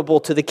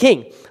favorable to the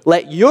king.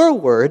 Let your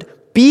word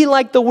be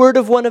like the word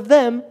of one of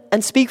them,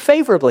 and speak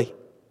favorably.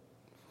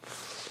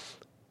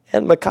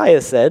 And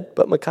Micaiah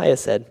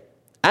said,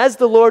 as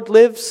the Lord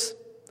lives,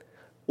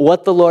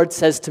 what the Lord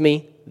says to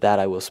me, that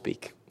I will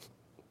speak.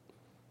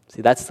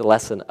 See, that's the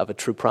lesson of a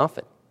true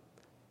prophet.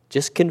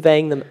 Just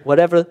conveying them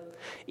whatever.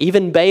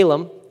 Even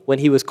Balaam, when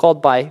he was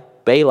called by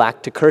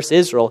Balak to curse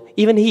Israel,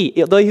 even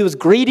he, though he was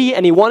greedy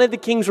and he wanted the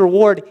king's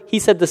reward, he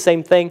said the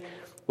same thing.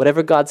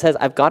 Whatever God says,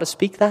 I've got to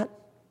speak that.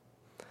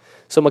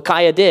 So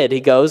Micaiah did. He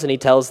goes and he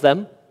tells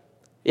them,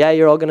 yeah,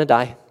 you're all going to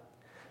die.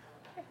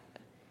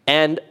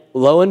 And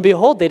lo and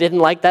behold, they didn't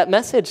like that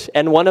message.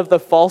 And one of the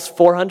false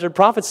 400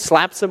 prophets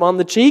slaps him on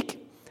the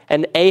cheek.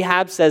 And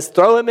Ahab says,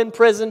 throw him in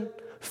prison,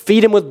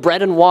 feed him with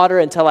bread and water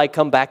until I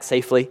come back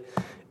safely.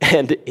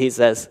 And he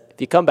says,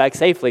 if you come back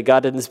safely,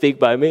 God didn't speak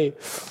by me.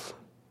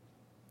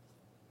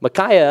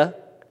 Micaiah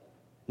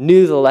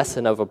knew the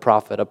lesson of a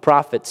prophet. A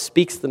prophet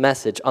speaks the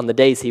message on the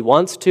days he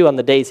wants to, on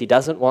the days he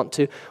doesn't want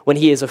to, when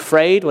he is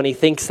afraid, when he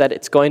thinks that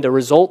it's going to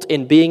result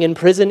in being in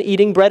prison,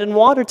 eating bread and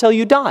water till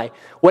you die.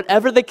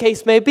 Whatever the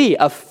case may be,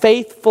 a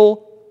faithful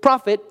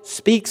prophet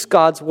speaks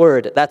God's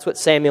word. That's what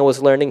Samuel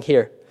was learning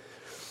here.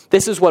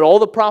 This is what all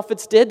the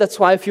prophets did. That's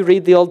why if you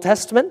read the Old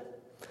Testament,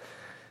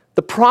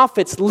 the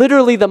prophets,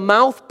 literally the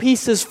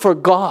mouthpieces for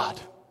God,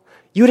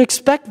 you would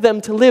expect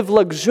them to live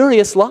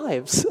luxurious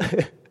lives.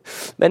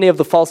 Many of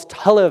the false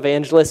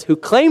televangelists who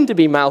claim to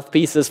be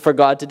mouthpieces for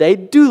God today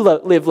do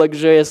live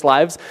luxurious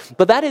lives,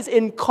 but that is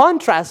in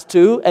contrast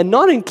to and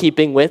not in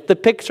keeping with the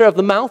picture of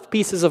the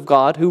mouthpieces of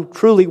God who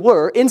truly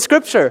were in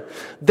Scripture.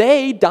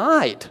 They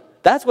died.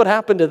 That's what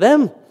happened to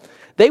them.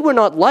 They were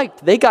not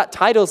liked. They got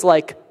titles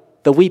like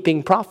the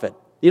weeping prophet.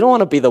 You don't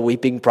want to be the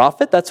weeping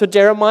prophet. That's what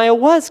Jeremiah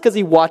was, because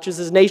he watches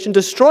his nation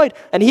destroyed,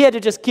 and he had to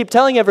just keep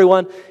telling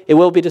everyone, it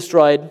will be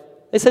destroyed.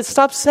 They said,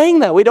 stop saying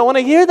that. We don't want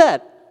to hear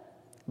that.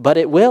 But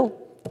it will,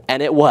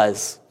 and it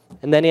was.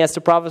 And then he has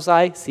to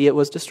prophesy, see, it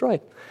was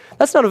destroyed.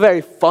 That's not a very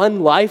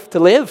fun life to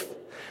live.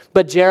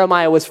 But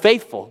Jeremiah was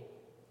faithful.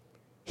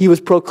 He was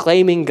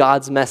proclaiming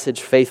God's message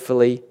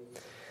faithfully.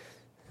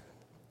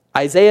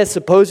 Isaiah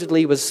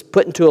supposedly was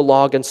put into a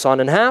log and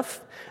sawn in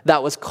half.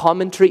 That was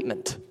common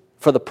treatment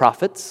for the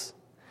prophets.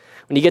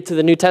 When you get to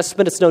the New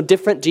Testament, it's no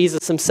different.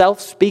 Jesus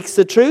himself speaks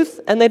the truth,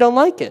 and they don't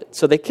like it,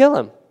 so they kill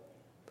him.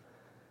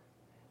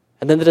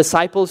 And then the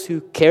disciples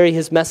who carry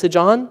his message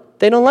on,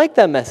 they don't like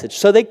that message,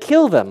 so they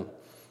kill them.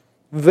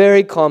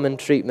 Very common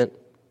treatment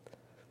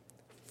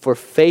for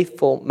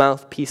faithful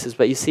mouthpieces.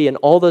 But you see, in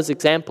all those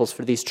examples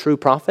for these true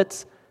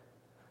prophets,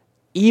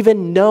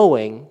 even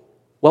knowing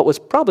what was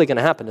probably going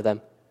to happen to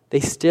them, they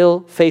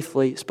still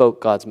faithfully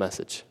spoke God's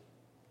message.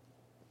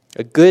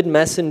 A good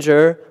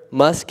messenger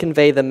must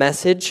convey the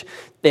message.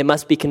 They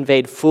must be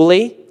conveyed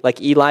fully, like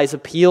Eli's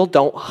appeal.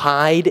 Don't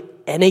hide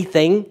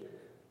anything.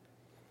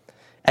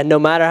 And no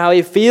matter how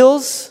he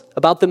feels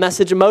about the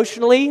message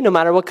emotionally, no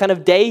matter what kind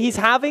of day he's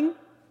having,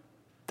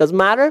 doesn't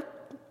matter.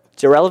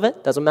 It's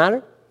irrelevant. Doesn't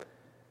matter.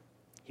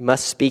 He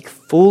must speak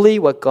fully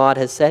what God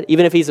has said.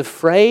 Even if he's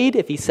afraid,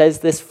 if he says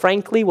this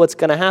frankly, what's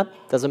going to happen?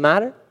 Doesn't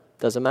matter.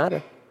 Doesn't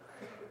matter.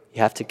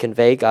 You have to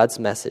convey God's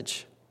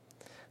message.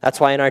 That's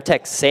why in our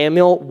text,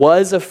 Samuel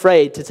was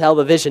afraid to tell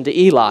the vision to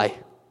Eli.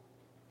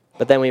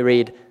 But then we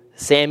read,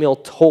 Samuel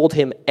told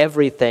him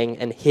everything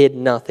and hid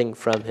nothing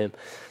from him.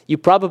 You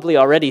probably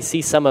already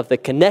see some of the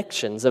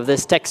connections of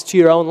this text to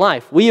your own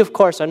life. We, of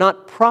course, are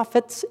not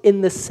prophets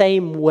in the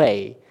same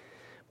way,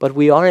 but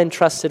we are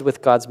entrusted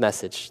with God's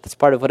message. That's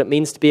part of what it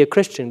means to be a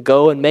Christian.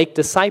 Go and make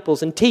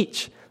disciples and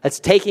teach.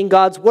 That's taking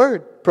God's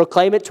word.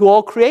 Proclaim it to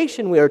all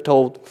creation, we are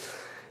told.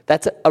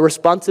 That's a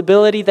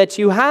responsibility that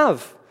you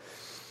have.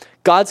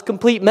 God's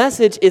complete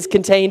message is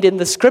contained in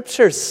the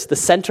Scriptures. The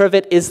center of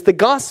it is the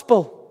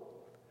gospel.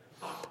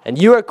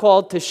 And you are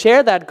called to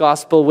share that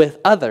gospel with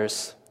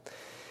others.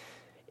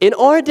 In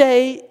our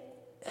day,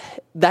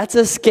 that's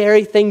a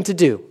scary thing to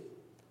do.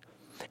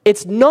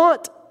 It's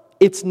not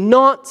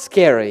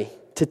scary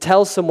to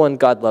tell someone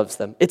God loves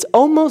them. It's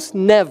almost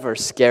never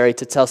scary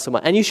to tell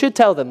someone. And you should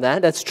tell them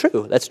that. That's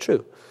true. That's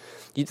true.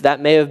 That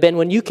may have been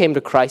when you came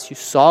to Christ. You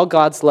saw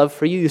God's love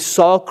for you. You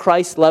saw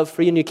Christ's love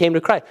for you and you came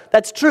to Christ.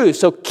 That's true.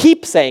 So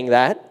keep saying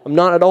that. I'm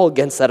not at all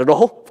against that at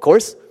all, of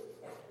course.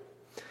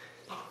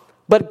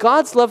 But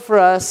God's love for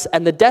us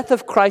and the death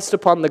of Christ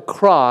upon the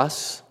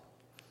cross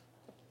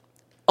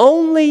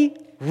only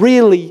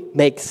really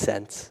makes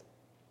sense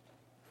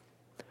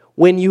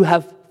when you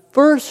have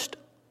first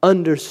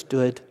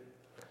understood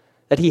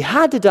that he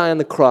had to die on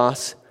the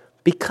cross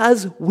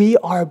because we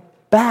are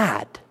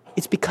bad.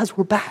 It's because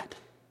we're bad.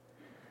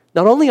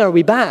 Not only are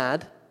we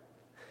bad,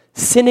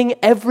 sinning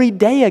every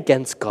day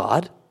against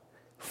God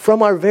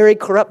from our very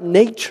corrupt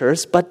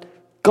natures, but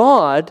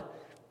God,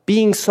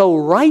 being so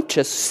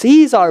righteous,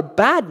 sees our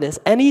badness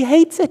and he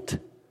hates it.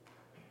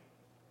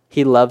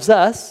 He loves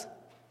us.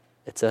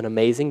 It's an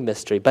amazing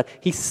mystery. But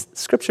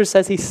Scripture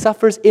says he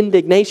suffers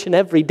indignation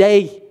every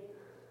day.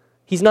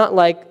 He's not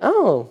like,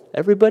 oh,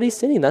 everybody's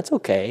sinning, that's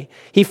okay.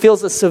 He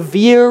feels a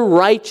severe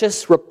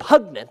righteous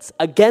repugnance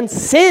against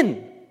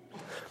sin.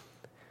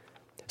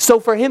 So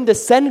for him to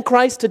send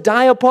Christ to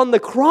die upon the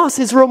cross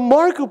is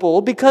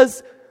remarkable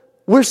because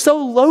we're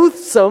so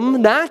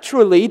loathsome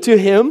naturally to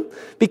him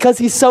because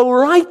he's so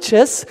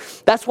righteous.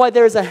 That's why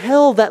there's a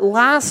hell that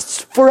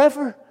lasts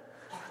forever.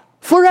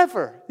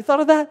 Forever. You thought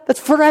of that?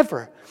 That's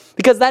forever.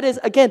 Because that is,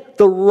 again,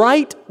 the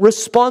right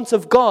response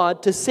of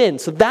God to sin.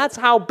 So that's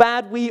how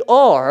bad we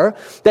are,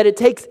 that it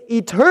takes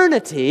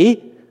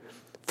eternity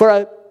for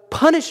a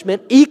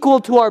punishment equal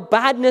to our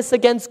badness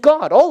against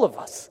God, all of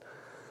us.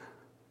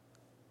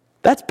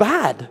 That's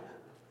bad.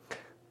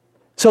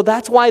 So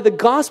that's why the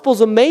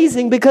gospel's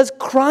amazing, because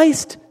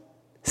Christ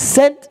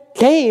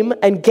came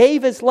and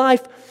gave his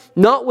life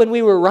not when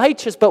we were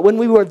righteous, but when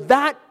we were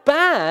that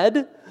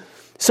bad,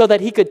 so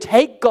that he could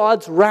take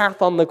God's wrath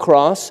on the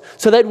cross,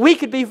 so that we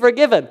could be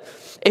forgiven.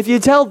 If you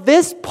tell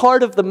this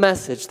part of the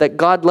message, that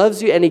God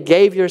loves you and he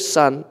gave your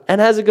son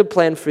and has a good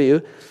plan for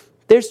you,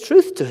 there's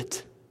truth to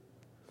it.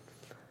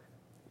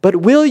 But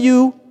will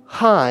you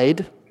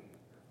hide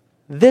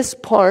this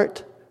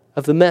part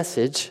of the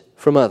message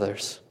from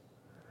others?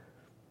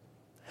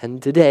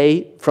 And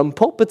today, from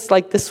pulpits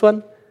like this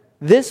one,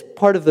 this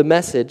part of the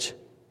message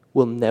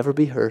will never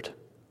be heard.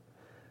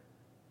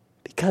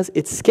 Because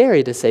it's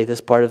scary to say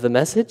this part of the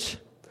message.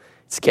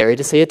 It's scary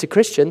to say it to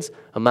Christians.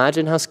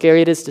 Imagine how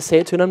scary it is to say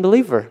it to an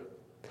unbeliever.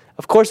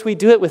 Of course, we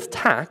do it with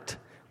tact.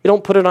 We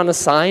don't put it on a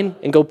sign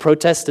and go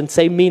protest and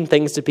say mean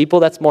things to people.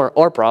 That's more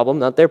our problem,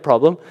 not their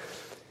problem.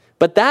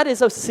 But that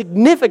is a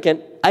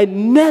significant, a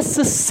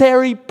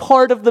necessary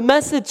part of the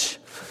message.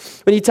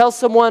 When you tell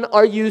someone,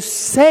 are you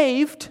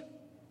saved?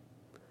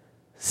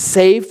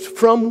 Saved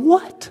from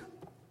what?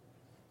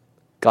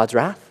 God's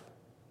wrath.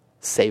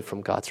 Saved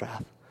from God's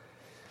wrath.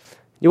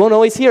 You won't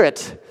always hear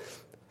it,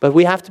 but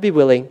we have to be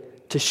willing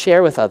to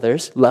share with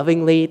others,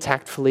 lovingly,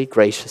 tactfully,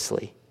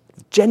 graciously,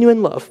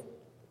 genuine love,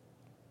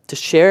 to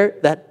share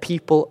that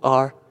people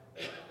are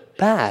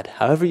bad,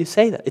 however you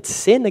say that. It's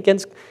sin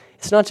against,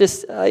 it's not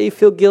just you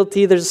feel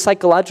guilty, there's a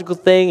psychological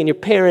thing, and your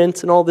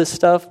parents and all this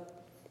stuff.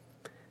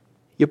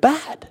 You're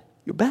bad.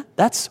 You're bad.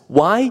 That's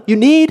why you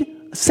need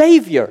a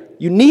Savior.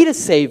 You need a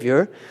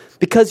Savior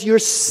because you're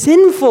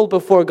sinful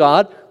before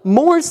God,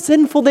 more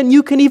sinful than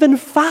you can even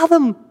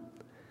fathom.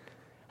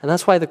 And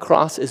that's why the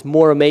cross is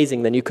more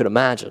amazing than you could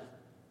imagine.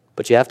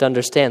 But you have to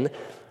understand,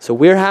 so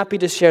we're happy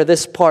to share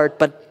this part,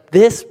 but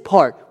this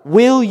part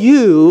will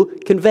you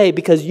convey,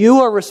 because you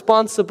are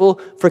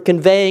responsible for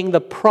conveying the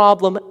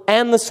problem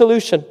and the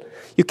solution.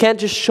 You can't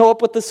just show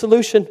up with the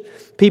solution.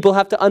 People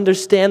have to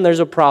understand there's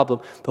a problem.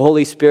 The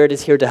Holy Spirit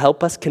is here to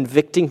help us,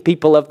 convicting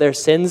people of their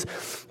sins.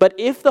 But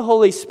if the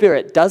Holy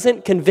Spirit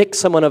doesn't convict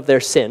someone of their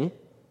sin,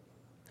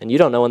 and you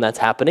don't know when that's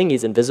happening,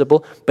 he's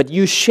invisible, but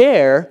you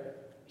share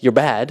you're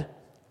bad,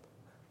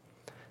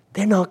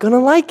 they're not going to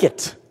like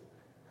it.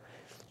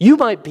 You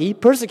might be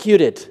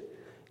persecuted.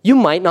 You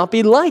might not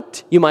be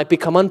liked. You might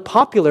become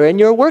unpopular in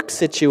your work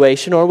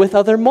situation or with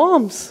other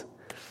moms.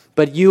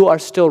 But you are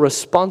still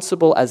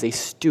responsible as a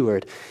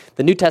steward.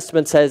 The New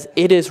Testament says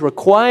it is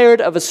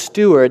required of a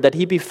steward that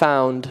he be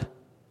found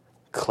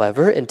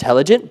clever,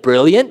 intelligent,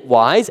 brilliant,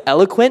 wise,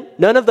 eloquent,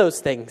 none of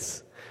those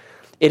things.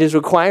 It is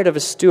required of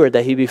a steward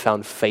that he be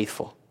found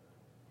faithful.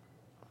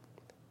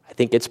 I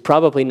think it's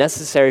probably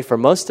necessary for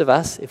most of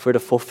us, if we're to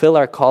fulfill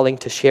our calling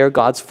to share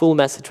God's full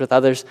message with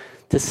others,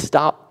 to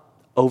stop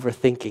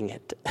overthinking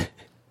it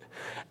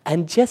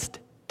and just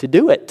to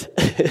do it.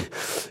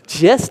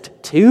 Just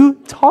to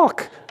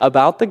talk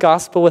about the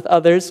gospel with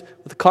others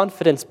with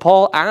confidence.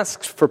 Paul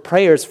asks for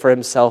prayers for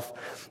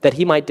himself that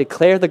he might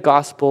declare the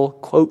gospel,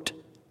 quote,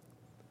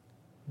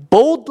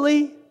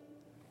 boldly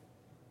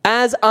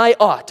as I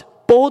ought.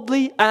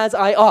 Boldly as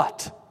I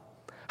ought.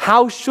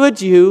 How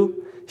should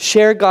you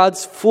share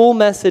God's full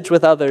message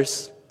with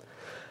others?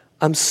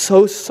 I'm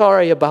so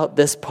sorry about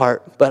this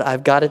part, but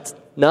I've got it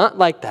not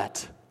like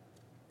that.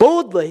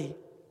 Boldly,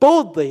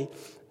 boldly.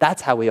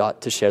 That's how we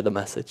ought to share the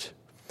message.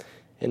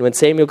 And when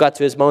Samuel got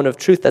to his moment of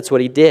truth, that's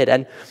what he did.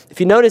 And if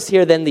you notice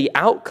here, then the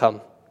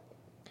outcome,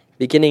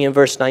 beginning in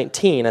verse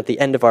 19, at the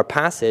end of our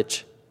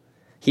passage,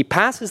 he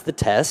passes the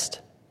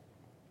test,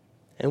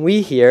 and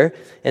we hear,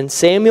 and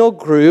Samuel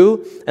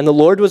grew, and the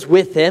Lord was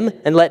with him,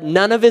 and let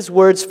none of his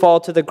words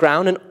fall to the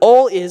ground. And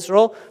all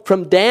Israel,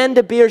 from Dan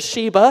to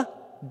Beersheba,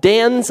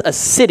 Dan's a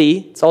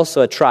city, it's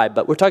also a tribe,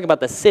 but we're talking about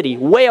the city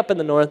way up in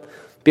the north,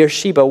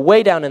 Beersheba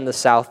way down in the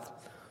south.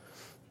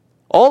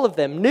 All of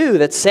them knew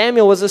that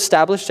Samuel was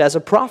established as a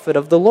prophet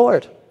of the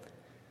Lord.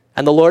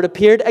 And the Lord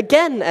appeared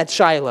again at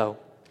Shiloh.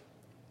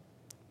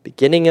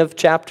 Beginning of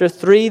chapter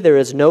 3, there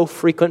is no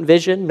frequent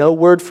vision, no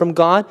word from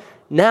God.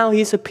 Now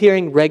he's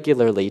appearing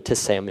regularly to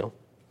Samuel.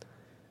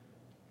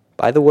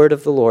 By the word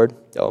of the Lord.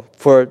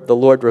 For the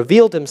Lord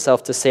revealed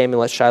himself to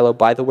Samuel at Shiloh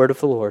by the word of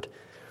the Lord.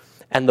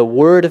 And the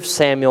word of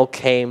Samuel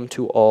came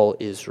to all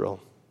Israel.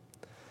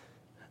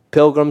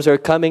 Pilgrims are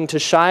coming to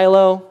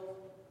Shiloh.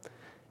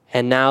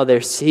 And now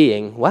they're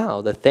seeing,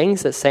 wow, the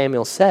things that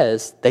Samuel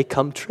says, they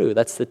come true.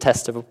 That's the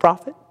test of a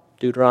prophet,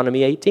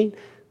 Deuteronomy 18.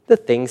 The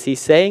things he's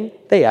saying,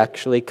 they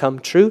actually come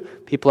true.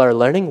 People are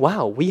learning,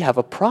 wow, we have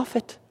a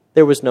prophet.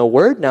 There was no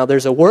word, now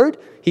there's a word.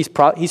 He's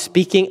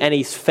speaking and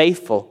he's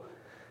faithful.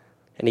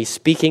 And he's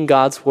speaking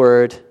God's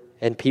word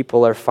and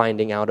people are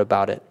finding out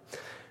about it.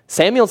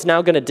 Samuel's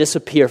now going to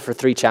disappear for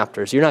 3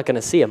 chapters. You're not going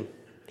to see him.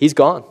 He's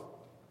gone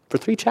for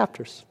 3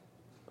 chapters.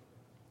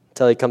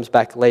 until he comes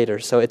back later.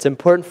 So it's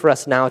important for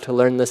us now to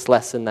learn this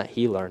lesson that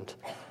he learned.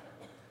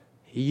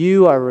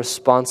 You are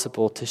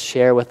responsible to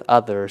share with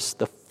others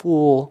the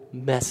full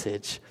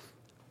message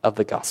of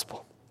the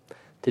gospel,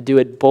 to do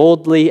it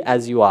boldly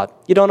as you ought.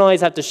 You don't always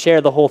have to share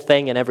the whole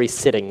thing in every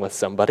sitting with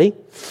somebody,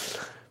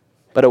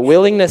 but a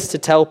willingness to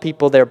tell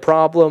people their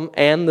problem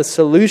and the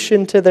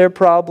solution to their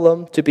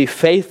problem, to be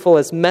faithful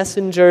as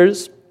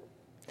messengers.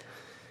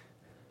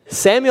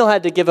 Samuel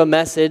had to give a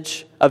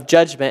message of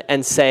judgment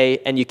and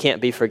say, and you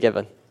can't be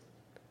forgiven.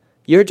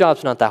 Your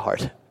job's not that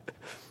hard.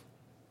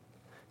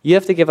 You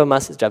have to give a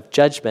message of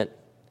judgment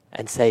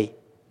and say,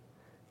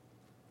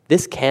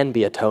 this can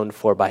be atoned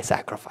for by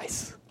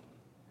sacrifice,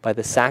 by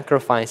the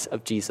sacrifice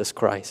of Jesus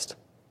Christ.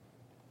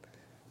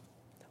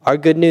 Our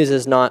good news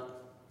is not,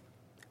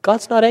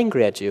 God's not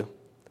angry at you.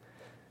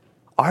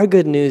 Our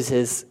good news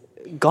is,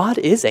 God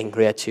is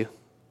angry at you.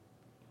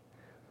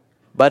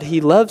 But he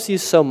loves you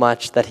so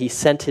much that he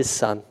sent his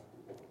son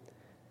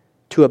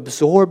to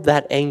absorb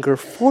that anger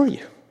for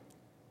you,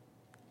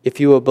 if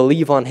you will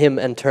believe on him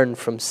and turn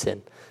from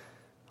sin.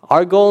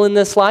 Our goal in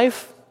this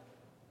life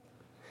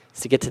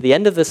is to get to the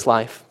end of this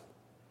life,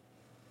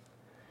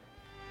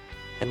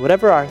 and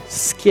whatever our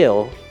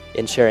skill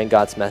in sharing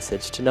God's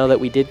message, to know that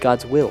we did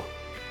God's will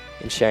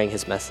in sharing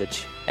his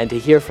message, and to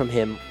hear from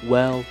him,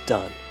 well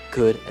done,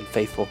 good and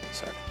faithful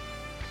servant.